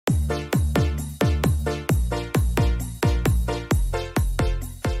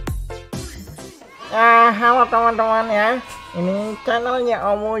Halo teman-teman ya. Ini channelnya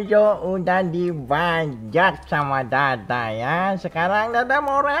Om Uzo udah dibajak sama Dada ya. Sekarang Dada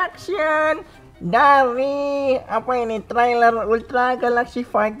mau reaction dari apa ini, trailer Ultra Galaxy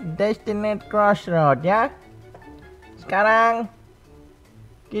Fight Destined Crossroad ya. Sekarang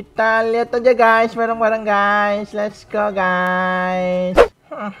kita lihat aja guys, bareng-bareng guys. Let's go guys.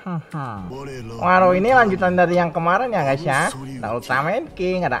 Waduh, ini lanjutan dari yang kemarin ya guys ya. Ada Ultraman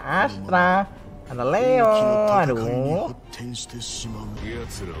King, ada Astra, ada Leo. Aduh,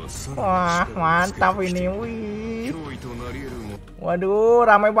 wah mantap ini. Wih, waduh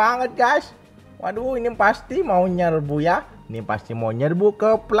ramai banget guys. Waduh, ini pasti mau nyerbu ya. Ini pasti mau nyerbu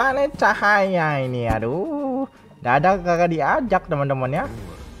ke planet cahaya ini. Aduh, Dada kagak diajak teman-teman ya.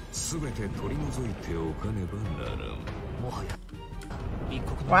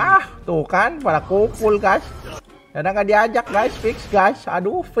 Wah, tuh kan pada kumpul guys. Dada nggak diajak guys, fix guys.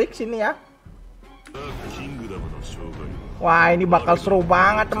 Aduh, fix ini ya. Wah, ini bakal seru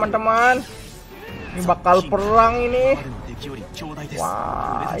banget teman-teman. Ini bakal perang ini.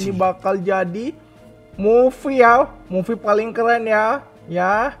 Wah, ini bakal jadi movie ya, movie paling keren ya.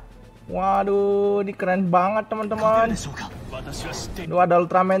 Ya, waduh, ini keren banget teman-teman. Tuh ada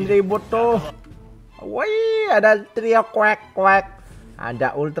Ultraman ribut tuh. Wih, ada trio quack.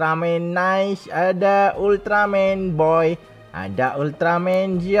 Ada Ultraman Nice, ada Ultraman Boy, ada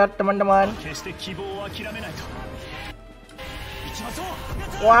Ultraman Ziot teman-teman.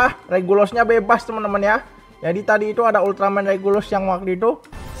 Wah, Regulusnya bebas teman-teman ya. Jadi tadi itu ada Ultraman Regulus yang waktu itu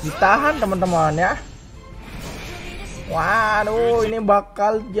ditahan teman-teman ya. Waduh, ini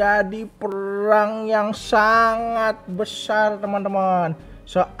bakal jadi perang yang sangat besar teman-teman.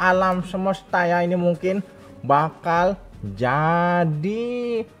 Sealam semesta ya, ini mungkin bakal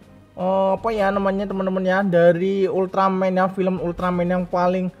jadi apa ya namanya teman-teman ya, dari Ultraman ya, film Ultraman yang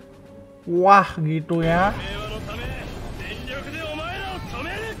paling wah gitu ya.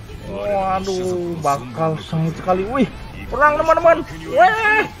 Waduh, bakal sengit sekali. Wih, perang teman-teman.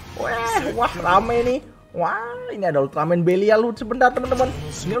 Wah, rame nih. Wah, ini ada Ultraman Belial. Sebentar teman-teman,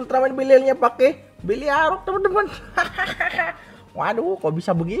 ini Ultraman Belialnya pakai Beliarok teman-teman. Waduh, kok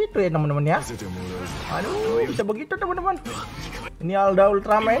bisa begitu ya teman-teman ya? Aduh, bisa begitu teman-teman. Ini ada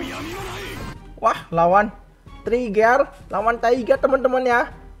Ultraman. Wah, lawan Trigger, lawan Taiga teman-teman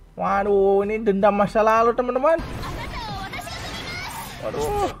ya. Waduh, ini dendam masa lalu teman-teman.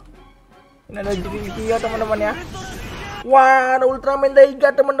 Waduh, ini ada jika teman-teman ya. Wah, ada Ultraman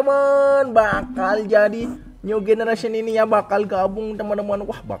Taiga teman-teman. Bakal jadi new generation ini ya, bakal gabung teman-teman.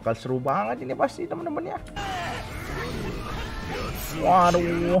 Wah, bakal seru banget ini pasti teman-teman ya.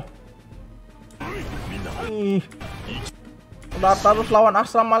 Waduh, udah terus lawan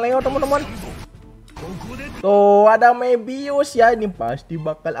Astra Maleo teman-teman. Tuh ada Mebius ya, ini pasti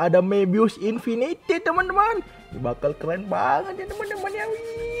bakal ada Mebius Infinity teman-teman. Ini bakal keren banget ya teman-teman ya.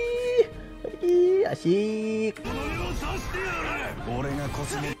 Wih, asik.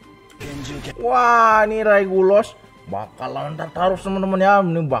 Wah, ini Regulus bakal lawan Tartarus teman-teman ya.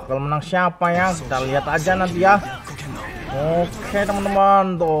 Ini bakal menang siapa ya? Kita lihat aja nanti ya. Oke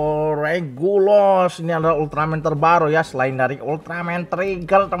teman-teman, tuh Regulus ini adalah Ultraman terbaru ya, selain dari Ultraman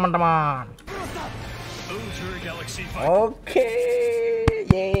Trigger teman-teman. Oke,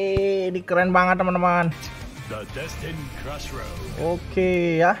 yeay, ini keren banget teman-teman.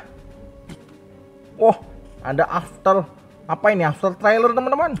 Oke ya. Oh, ada after apa ini, after trailer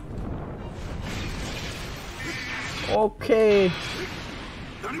teman-teman. Oke.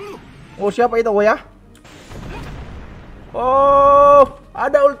 Oh, siapa itu ya? Oh,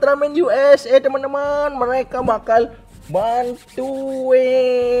 ada Ultraman USA teman-teman. Mereka bakal bantu,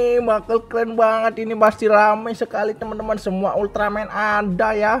 bakal keren banget ini, pasti ramai sekali teman-teman. Semua Ultraman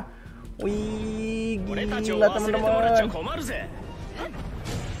ada ya. Wih, gila teman-teman.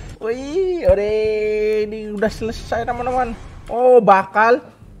 Wih, ini udah selesai teman-teman. Oh, bakal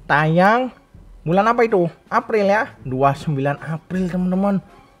tayang bulan apa itu? April ya, 29 April teman-teman.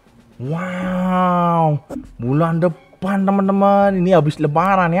 Wow, bulan depan teman-teman, ini habis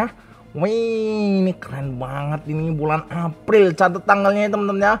lebaran ya. Wih, ini keren banget ini, bulan April. Catat tanggalnya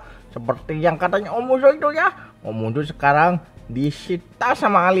teman-teman ya, seperti yang katanya Om Uzo itu ya. Om Uzo sekarang disita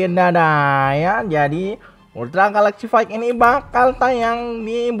sama alien Dada ya. Jadi Ultra Galaxy Fight ini bakal tayang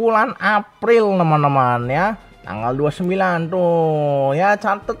di bulan April teman-teman ya, tanggal 29 tuh ya,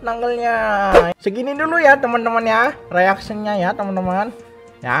 catat tanggalnya. Segini dulu ya teman-teman ya, reaksinya ya teman-teman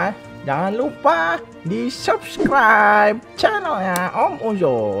ya. Jangan lupa di subscribe channelnya Om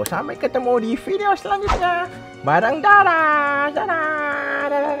Uzo. Sampai ketemu di video selanjutnya bareng Dada.